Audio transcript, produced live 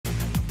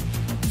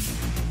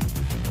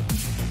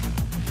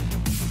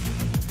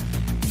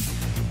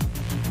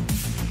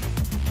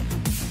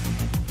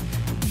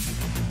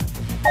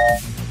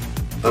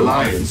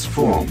Alliance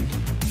formed.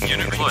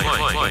 Unit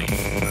deployed.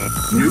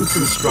 New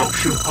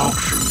construction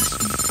options.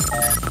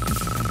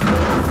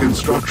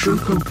 Construction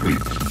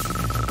complete.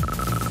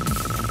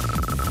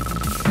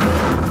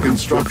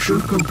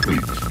 Construction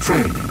complete.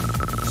 Training.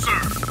 Sir,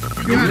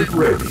 we got Unit it.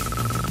 ready.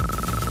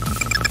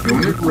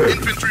 Unit ready.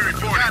 Infantry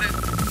report. Got it.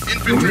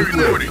 Infantry Unit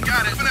reporting. ready.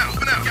 Got it.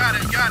 Got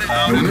it. Got it.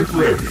 Unit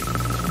ready.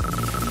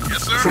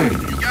 Yes, sir.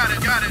 Training. You got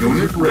it.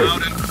 Unit ready.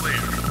 Loud and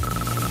clear.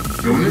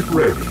 Unit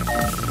ready.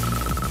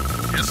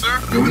 Yes, sir.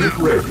 Unit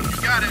ready.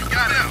 You got it.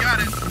 Got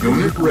it.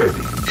 Unit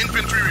ready.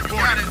 Infantry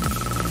report. Got it.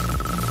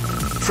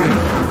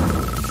 Training.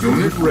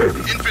 Unit ready.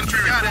 Infantry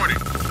reporting.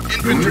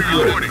 Unit Infantry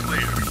ready. reporting.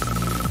 Clear.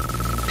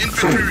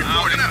 Infantry Training.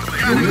 reporting.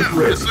 Unit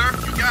ready. Yes, sir.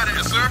 You got it.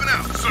 Yes, sir.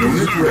 Sir,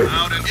 Unit sir. ready.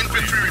 Loud and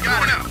infantry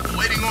reporting.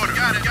 Waiting order.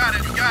 Got it. You got it.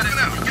 You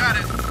got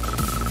it.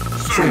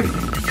 Sir, Training.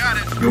 you got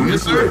it. Unit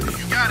Yes, sir. ready.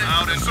 You got it.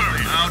 Loud and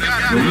clear. Loud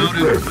and Unit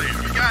ready. clear.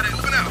 You got it.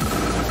 Moving out.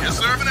 Yes,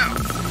 sir. Moving out.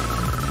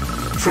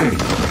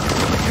 Training.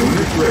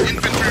 Unit ready.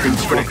 Infantry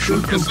Construction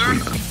reporting. Yes, sir.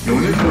 complete.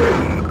 Unit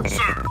ready.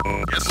 Sir.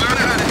 Yes, sir.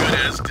 Got it. Good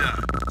as done.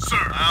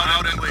 Sir,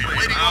 loud and clear.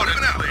 Waiting order.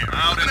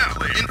 Loud and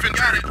clear.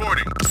 Infantry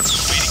reporting.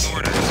 Waiting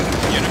orders.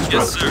 Unit,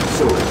 yes, sir. Structure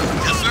sold.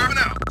 Yes, sir.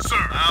 Now,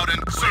 sir. Loud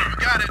and clear. You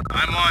got it.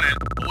 I'm on it.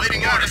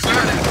 Waiting order, sir.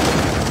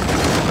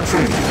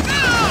 Training.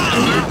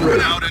 Unit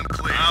ready. Loud and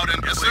clear. Loud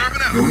and yes, sir.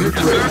 Now. Unit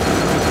Yes, ready. sir.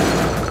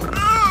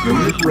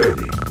 Unit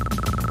ready.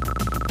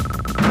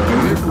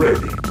 Unit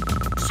ready.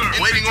 Sir,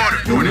 waiting order.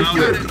 Unit Loud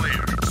ready. and clear.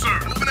 Sir,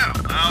 moving out.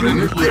 Loud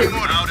Unit and waiting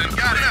ready. order. Loud and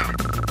got it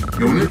out.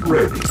 Unit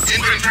ready.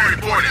 Infantry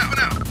reporting.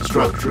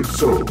 Structure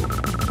sold.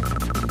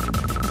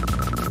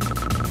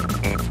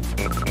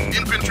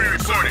 Infantry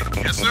reporting.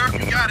 Yes, sir.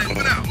 You got it.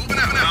 Moving out.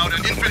 Loud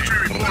and infantry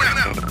reporting.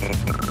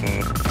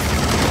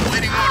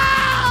 Waiting order.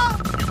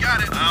 You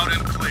got it. Loud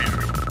and clear.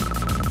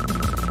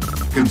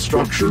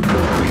 Construction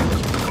complete.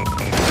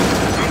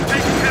 I'm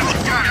taking heavy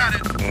fire. Got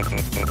it.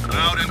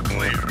 Loud and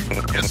clear.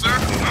 Yes, sir.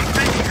 I'm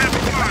taking heavy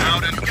fire.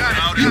 Loud and got it.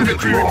 Loud Unit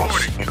infantry lost.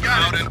 reporting. You got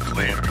loud and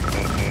clear.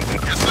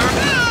 Yes, sir.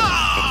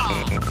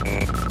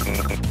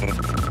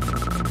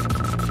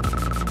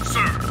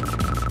 Sir.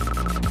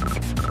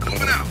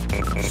 Moving out.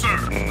 Sir.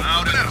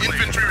 Loud and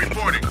infantry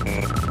reporting.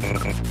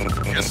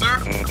 Yes, sir.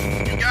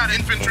 You got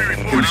infantry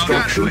reporting.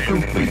 Construction Loud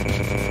and clear.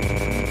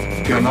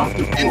 complete. Cannot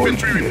deploy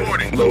Infantry here.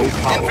 reporting. Low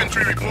power.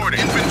 Infantry reporting.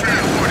 Infantry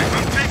reporting.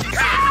 I'm taking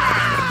heavy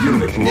fire.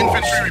 Unit Infantry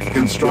lost. report.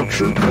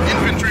 Construction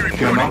Infantry reporting.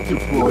 cannot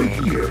deploy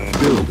here.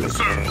 Building.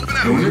 Sir, moving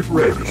out. Unit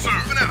ready. Sir,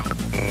 moving out.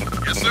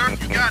 Yes, sir.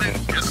 You got it.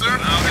 Yes, sir.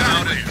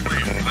 Loud and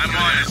clear. I'm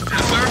on it.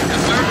 Yes, sir.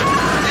 Yes, sir.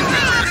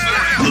 Infantry, sir.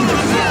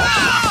 Unit lost.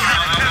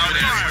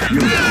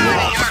 Unit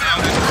lost.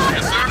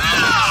 Yes, sir.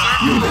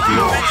 Unit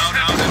lost.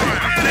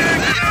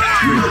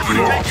 Unit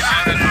lost.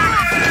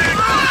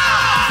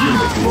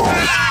 Unit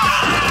lost.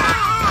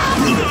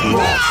 Unit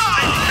lost.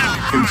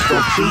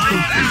 Construction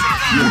complete.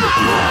 Unit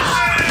lost.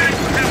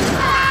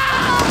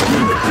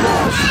 Unit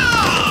lost.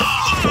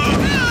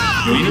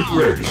 Unit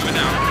ready.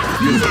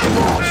 Unit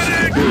lost.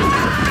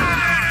 Building.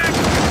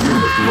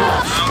 Unit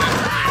lost.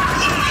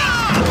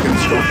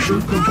 Construction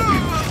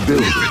complete.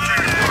 Building.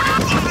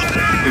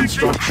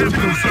 Construction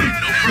complete.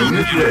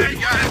 Unit ready.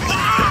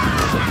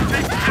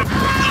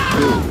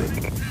 Building.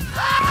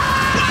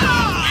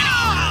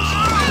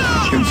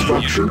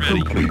 Construction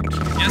complete.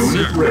 Yes,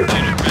 Unit sir. ready.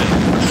 Unit ready.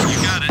 You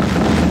got it.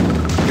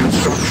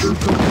 Construction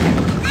complete.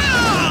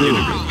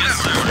 Building. Yes,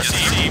 sir.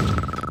 Received.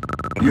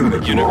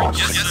 Unit Unit lost.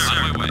 yes,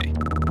 sir. On my way.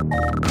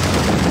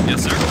 Yes,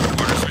 sir.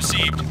 Orders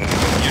received.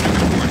 Unit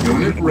reporting.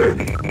 Unit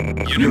ready.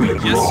 Unit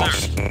yes,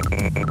 lost. sir.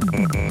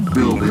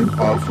 Building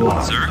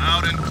offline. Sir.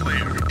 Loud and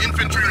clear.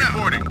 Infantry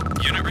reporting.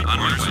 Unit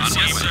orders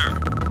received, sir.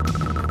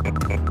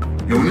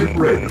 Unit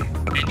ready.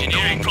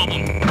 Engineering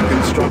problem.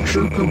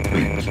 Construction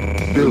complete.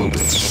 Building.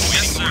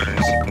 Yes,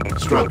 sir.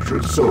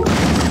 Structure sold.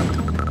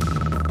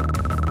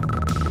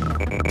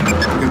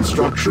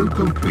 Construction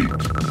complete.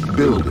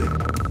 Building.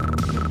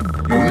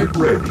 Unit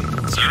ready.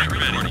 Sir,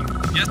 ready.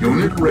 Yes,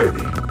 Unit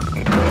ready.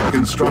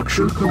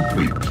 Construction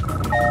complete.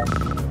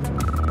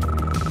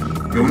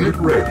 Unit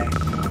ready.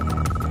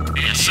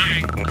 yes,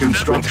 sir.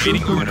 Construction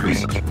Waiting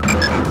orders. complete.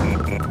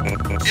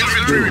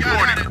 Infantry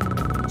reporting.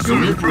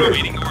 Unit ready.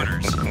 Waiting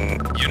orders.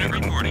 Unit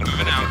reporting.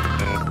 Moving out.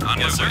 On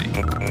my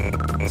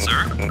way. Sir,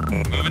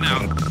 moving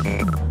out.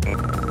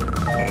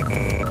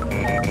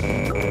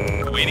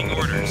 Waiting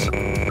orders.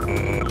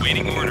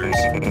 Waiting orders.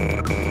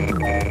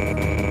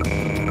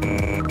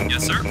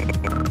 Yes, sir.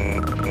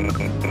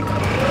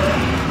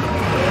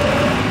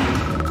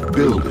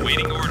 Building.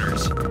 Waiting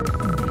orders.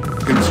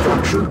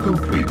 Construction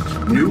complete.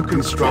 New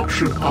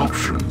construction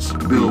options.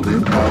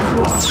 Building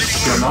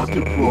offline. Cannot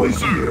deploy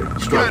here.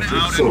 Structure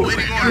sold.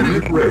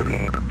 Unit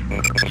ready.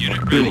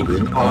 Unit ready.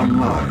 Building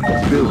online.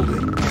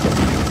 Building.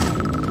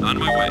 On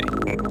my way.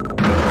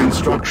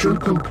 Construction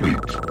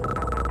complete.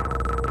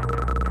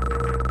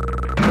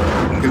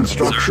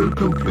 Construction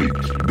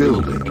complete.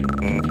 Building.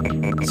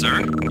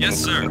 Sir? Yes,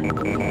 sir.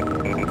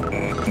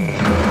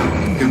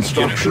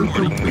 Construction Unit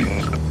reporting.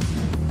 complete.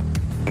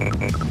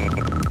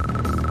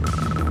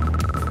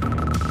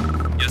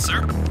 Yes, Yes,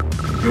 sir.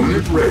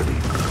 Unit ready.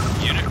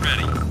 Unit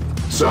ready.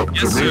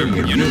 Subterranean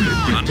Yes, sir. unit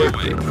On my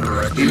detected.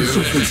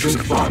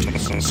 Insufficient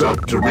funds.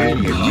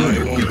 Subterranean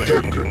unit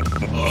detected.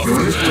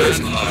 Unit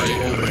ready.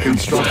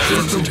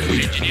 Construction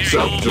complete.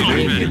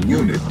 Subterranean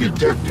unit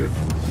detected.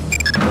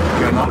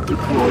 Cannot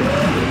deploy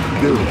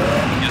here. Building.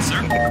 Yes,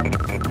 sir.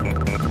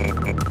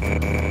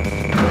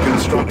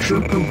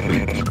 Construction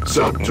complete.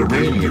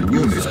 Subterranean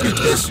unit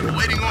detected.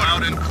 Waiting on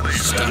out and clear.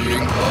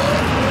 Standing by.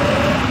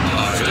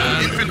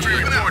 Infantry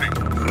reporting.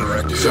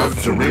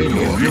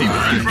 Subterranean unit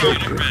Unit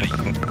detected. ready.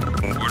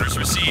 Orders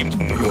received.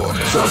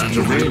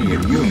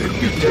 Subterranean unit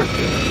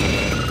detected.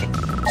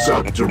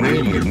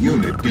 Subterranean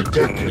unit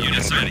detected.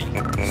 Units ready.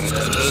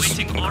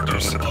 Waiting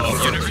orders.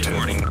 Unit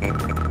reporting.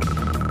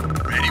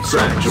 Ready for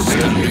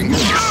Subterranean unit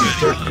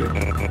detected.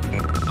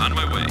 On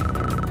my way.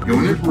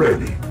 Unit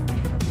ready.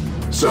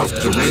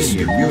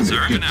 Subterranean unit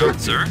Sir, and out,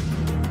 detected. sir.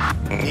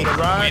 Need a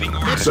ride? Waiting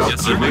orders.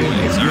 Yes, on my way,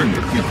 Subterranean sir. unit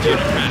Unit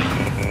detected. ready.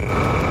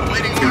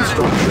 waiting on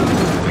Construction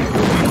complete.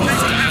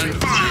 heavy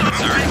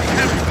fire.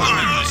 Heavy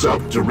fire.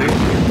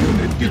 Subterranean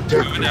unit Moving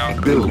detected. out.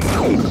 Building.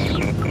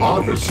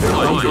 Harvester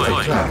under aye.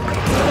 attack.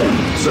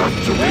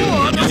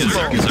 Subterranean Yes, unit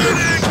sir.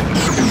 detected.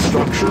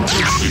 Construction Yes,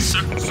 complete.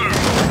 sir. Sir,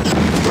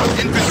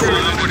 Structure infantry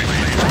sold. reporting.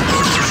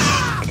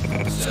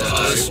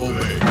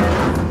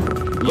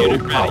 Low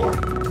Unit ready. power.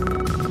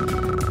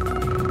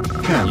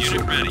 Cancel.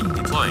 Unit ready.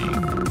 Deploying.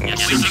 Yes,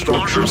 sir.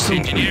 Construction Orders. complete.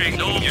 Engineering.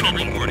 No unit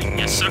reporting.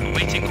 Yes, sir.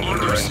 Waiting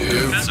orders.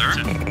 Affirmative. Sir.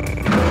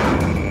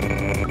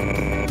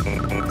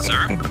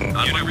 Sir,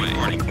 on my way.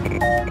 Reporting.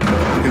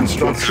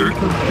 Construction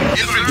complete.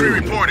 Infantry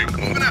reporting.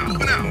 Moving out.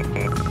 Moving out.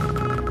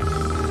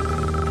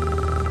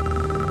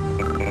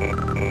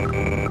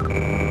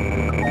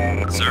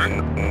 Sir.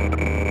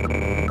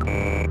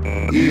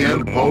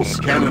 EM pulse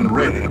cannon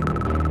ready.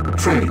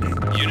 Training.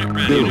 Unit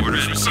ready. Building.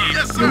 Orders received.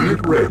 Yes, sir. Unit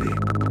ready.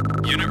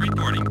 Unit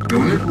reporting.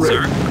 Unit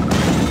Sir. ready.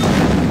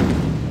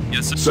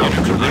 Yes, sir. Unit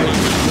Subterranean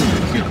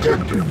ready. unit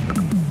detected.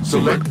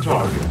 Select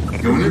target.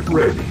 Unit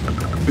ready.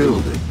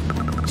 Building.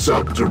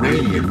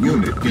 Subterranean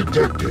unit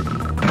detected.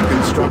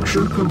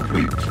 Construction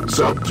complete.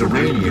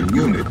 Subterranean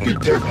unit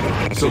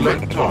detected.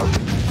 Select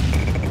target.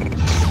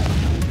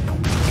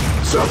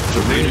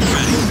 Subterranean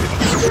unit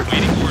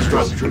detected.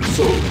 Structure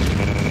sold.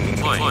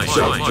 Deploying.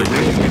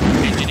 Subterranean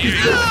unit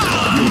detected.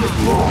 Unit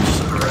lost.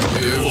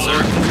 Sir.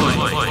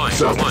 Deploying.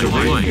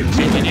 Subterranean unit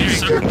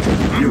detected.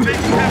 Unit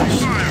Heavy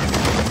lost. fire.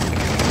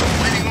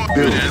 Waiting on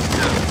Building.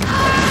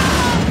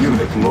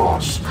 Unit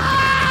lost.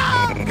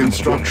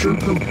 Construction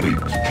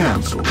complete.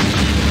 Cancel.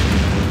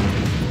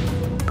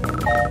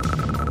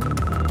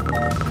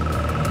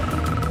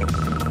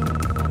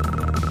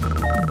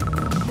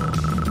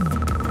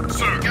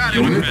 Sir, got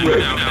it. Unit Ready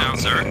ready. now,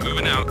 sir.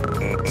 Moving out.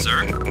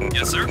 Sir.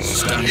 Yes, sir.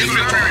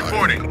 Infantry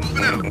reporting.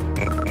 Moving out.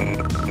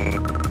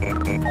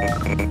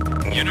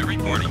 Unit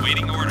reporting.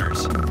 Waiting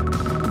orders.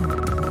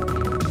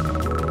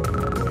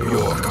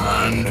 Your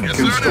command. Yes,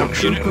 sir.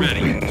 Construction Unit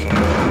ready. complete.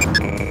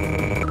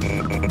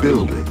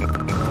 Building.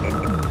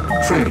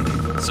 Training.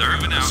 Sir,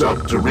 moving out.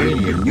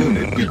 Subterranean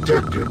unit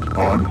detected.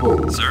 On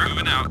hold. Sir,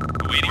 moving out.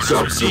 Waiting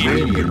orders received.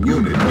 Subterranean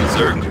unit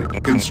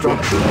detected.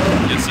 Construction.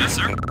 Yes, yes,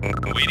 sir.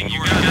 Waiting. You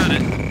got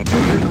it.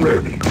 Unit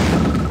ready.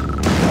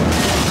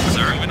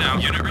 Sir, moving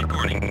out. Unit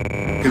reporting.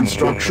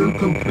 Construction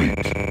complete.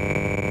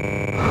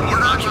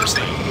 Orders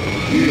received.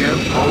 EM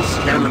pulse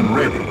cannon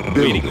ready.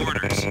 Waiting Building.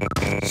 orders.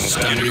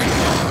 Standing by.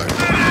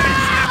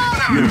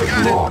 Unit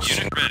lost.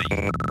 Unit ready.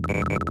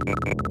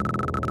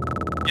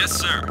 Yes,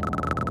 sir.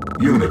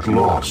 Unit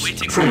lost.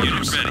 Waiting for unit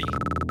Trainers. ready.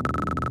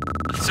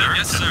 Sir,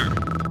 yes, sir.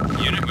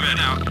 Unit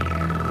ready out.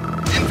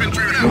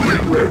 Infantry Unit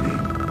reporting. ready.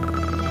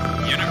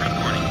 Unit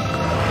reporting.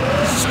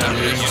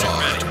 Standing Unit by.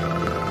 ready.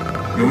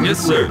 Unit Yes,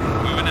 sir. ready.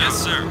 Moving out. Yes,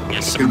 sir.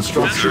 Yes, sir.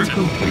 Construction Sir.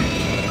 complete.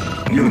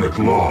 Unit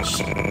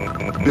lost.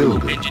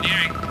 Building.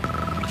 Engineering.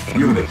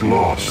 Unit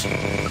lost.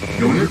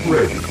 Unit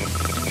ready.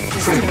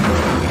 Training.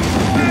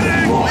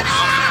 Unit lost.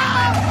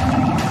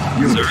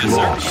 Unit Sir, yes, sir.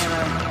 lost.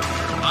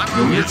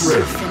 Unit Yes.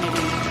 ready.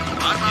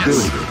 Yes.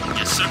 Building.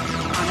 Yes, sir. On a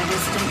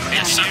distant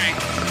Yes, sir.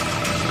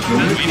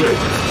 Unit Waiting. ready.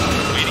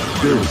 Waiting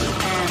orders. Building.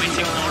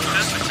 Waiting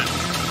orders.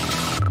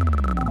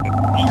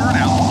 Over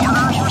now.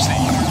 Orders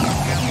received.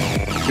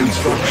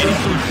 Construction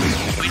complete.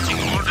 Waiting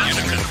orders.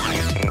 Unit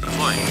reporting.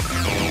 Deploying.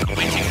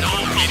 Waiting. No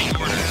waiting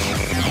orders.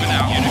 Moving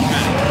out. Unit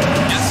ready.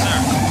 Yes, sir.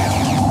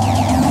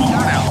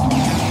 Over now.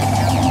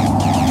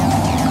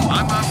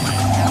 On my way.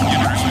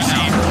 Unit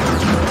received.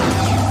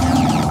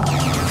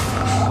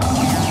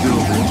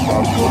 Building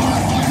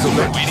online.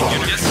 Select Waiting unit.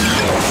 target. Yes, sir.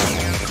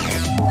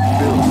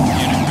 Building.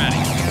 Unit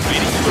ready.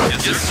 Waiting orders.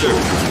 Structure Yes, sir.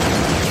 sold.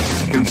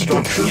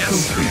 Construction Yes.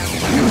 complete.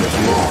 Unit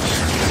lost.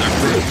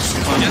 Base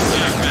Yes,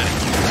 sir. under. Ready.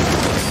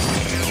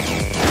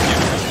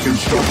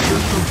 Construction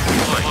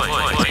complete.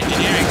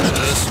 Engineering.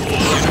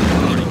 Unit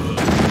reporting.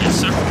 Yes,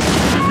 sir.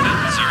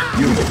 Sir.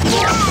 Unit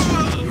lost.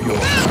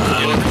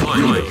 Unit deployed.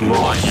 Unit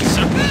lost. Yes,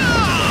 sir.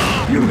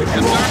 Unit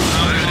lost.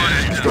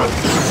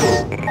 Structure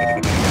sold.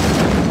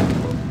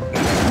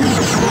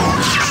 Unit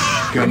lost.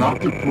 Cannot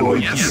deploy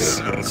Yes,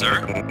 here. sir.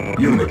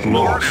 Unit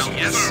lost.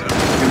 Yes, sir.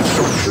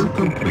 Construction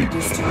complete.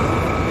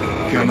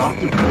 Cannot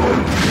deploy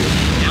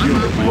here.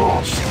 Unit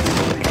lost.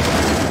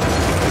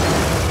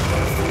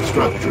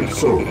 Structure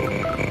sold.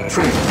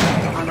 Training.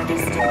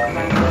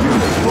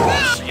 Unit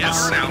lost. Yes,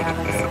 sir.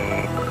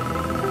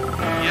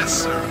 Yes,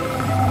 sir.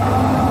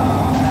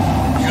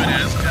 Good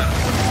as done.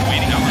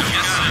 Waiting orders.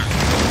 Yes, sir.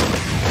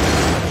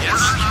 Yes,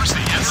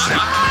 sir. Yes, sir.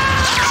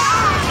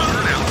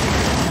 Over now.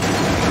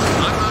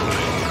 On my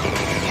way.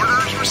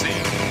 Orders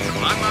received.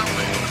 On my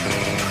way.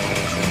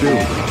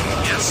 Building.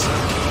 Yes, sir.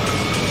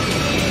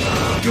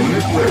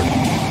 Unit ready.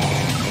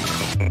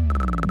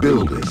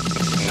 Building.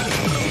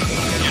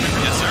 Unit,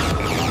 yes, sir.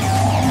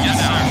 Yes,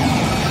 sir.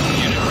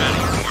 Unit ready.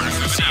 Orders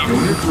moving out.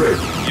 Unit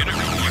ready. Unit,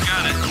 you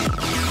got it.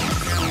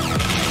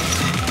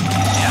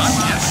 Yes,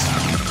 yes.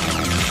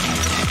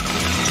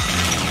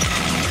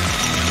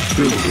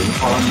 Building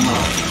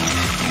online.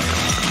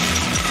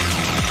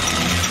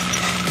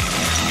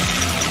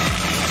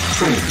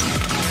 Training.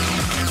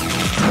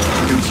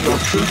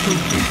 Construction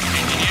complete.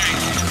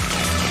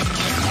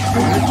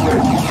 Unit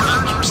ready.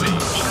 Orders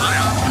received. Over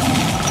now.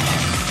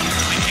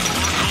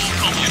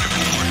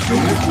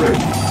 Unit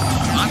ready.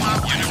 On my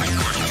way. Unit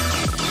reporting.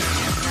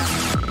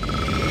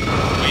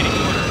 Waiting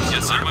orders.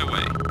 Yes, on my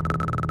way.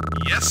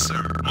 Yes,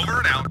 sir. Over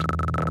and out.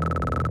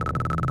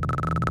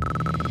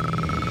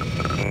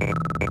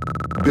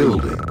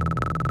 Building.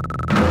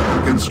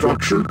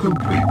 Construction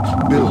complete.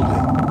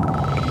 Building.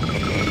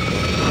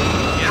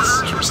 Yes,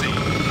 orders received.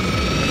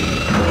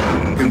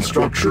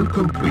 Construction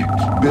complete.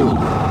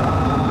 Building.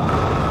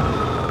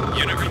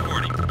 Unit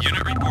reporting.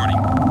 Unit reporting.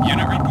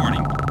 Unit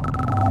reporting.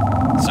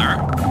 Sir?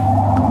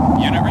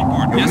 Unit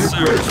report. Yes, Unit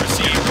sir. ready.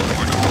 Received.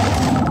 Reporting.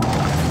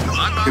 On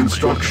my way.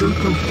 Construction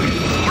complete.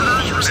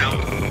 Orders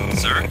received.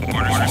 Sir?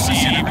 Orders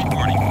received.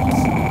 Reporting.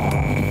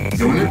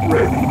 Unit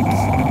ready.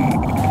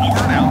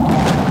 Over and out.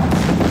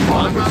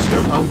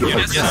 Harvester under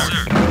Yes, attack.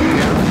 sir.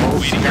 All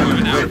Waiting scanning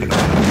moving out. ready.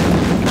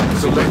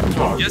 Select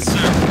target. Yes,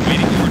 sir.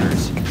 Waiting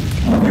orders.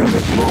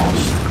 Unit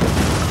lost.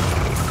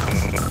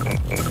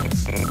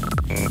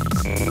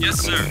 Yes,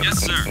 sir. Yes,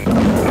 sir.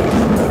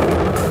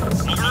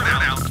 Over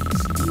and out.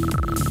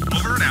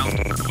 Over and out.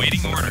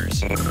 Waiting orders.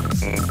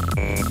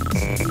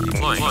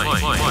 Deploying.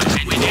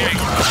 Engineering.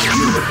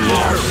 Unit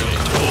lost.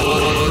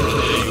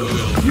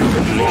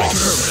 Unit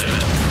lost.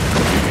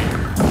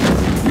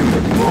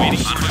 Unit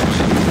Waiting lost. on my way.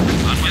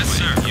 Yes,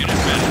 sir. Unit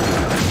ready.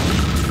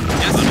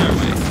 Yes, sir.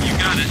 You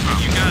got it.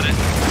 You got it.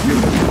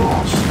 Unit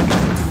lost.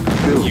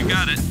 You Building.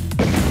 got it.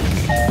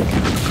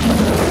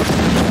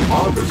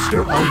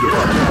 Harvester under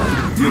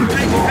attack. Unit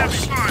Heavy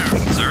lost. fire.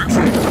 Sir?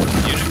 Training.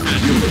 Unit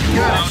ready. Unit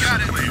lost. Got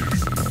it.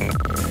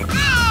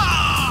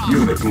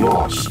 Unit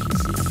lost.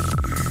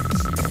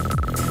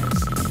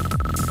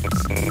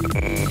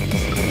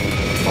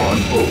 On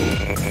hold.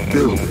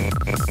 Building.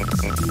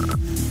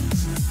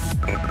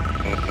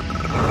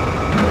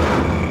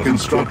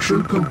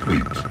 Construction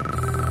complete. Building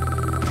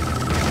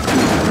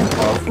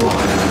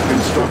offline.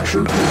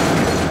 Construction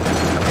complete.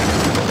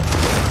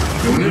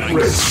 Unit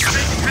ready.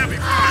 Heavy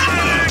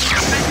fire.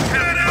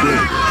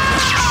 Building.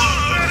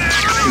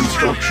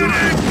 Construction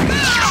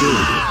complete.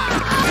 Building.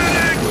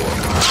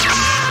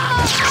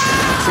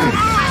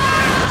 Training.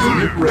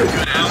 Unit ready.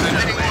 Out and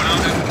waiting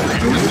order.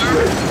 Unit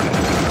ready.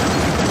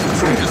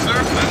 Training. Sir,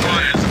 I'm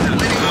on it.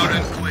 Waiting out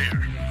and clear.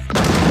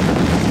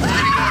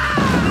 Waiting order.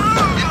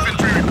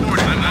 Infantry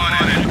reporting. I'm on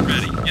it. Unit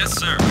ready. Yes,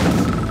 sir.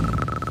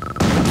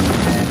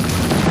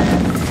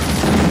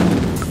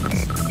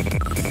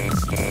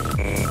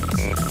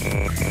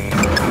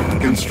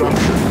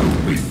 Construction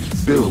complete.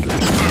 Building.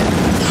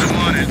 I'm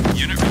on it.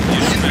 Unit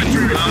ready.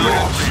 Unit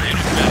lost. Unit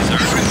ready, sir.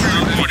 Infantry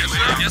reporting,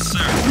 sir. Yes,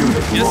 sir.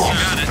 Unit Yes, you lost.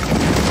 got it.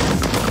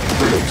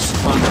 Base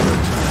under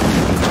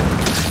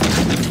attack.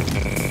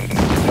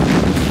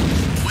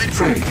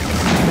 Training.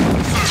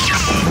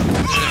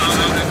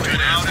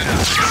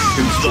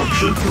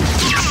 Construction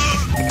complete.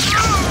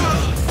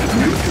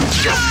 New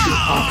construction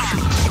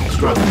options.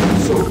 Structure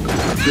sold.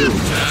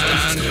 Building.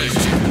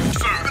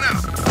 Moving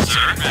out.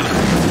 Sir, ready.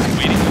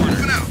 Waiting order.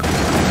 Moving out.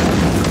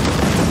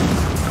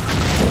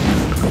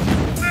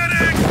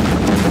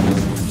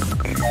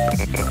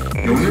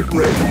 Unit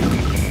ready.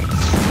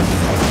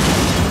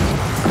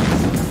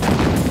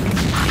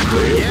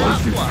 Player was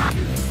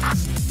defeated.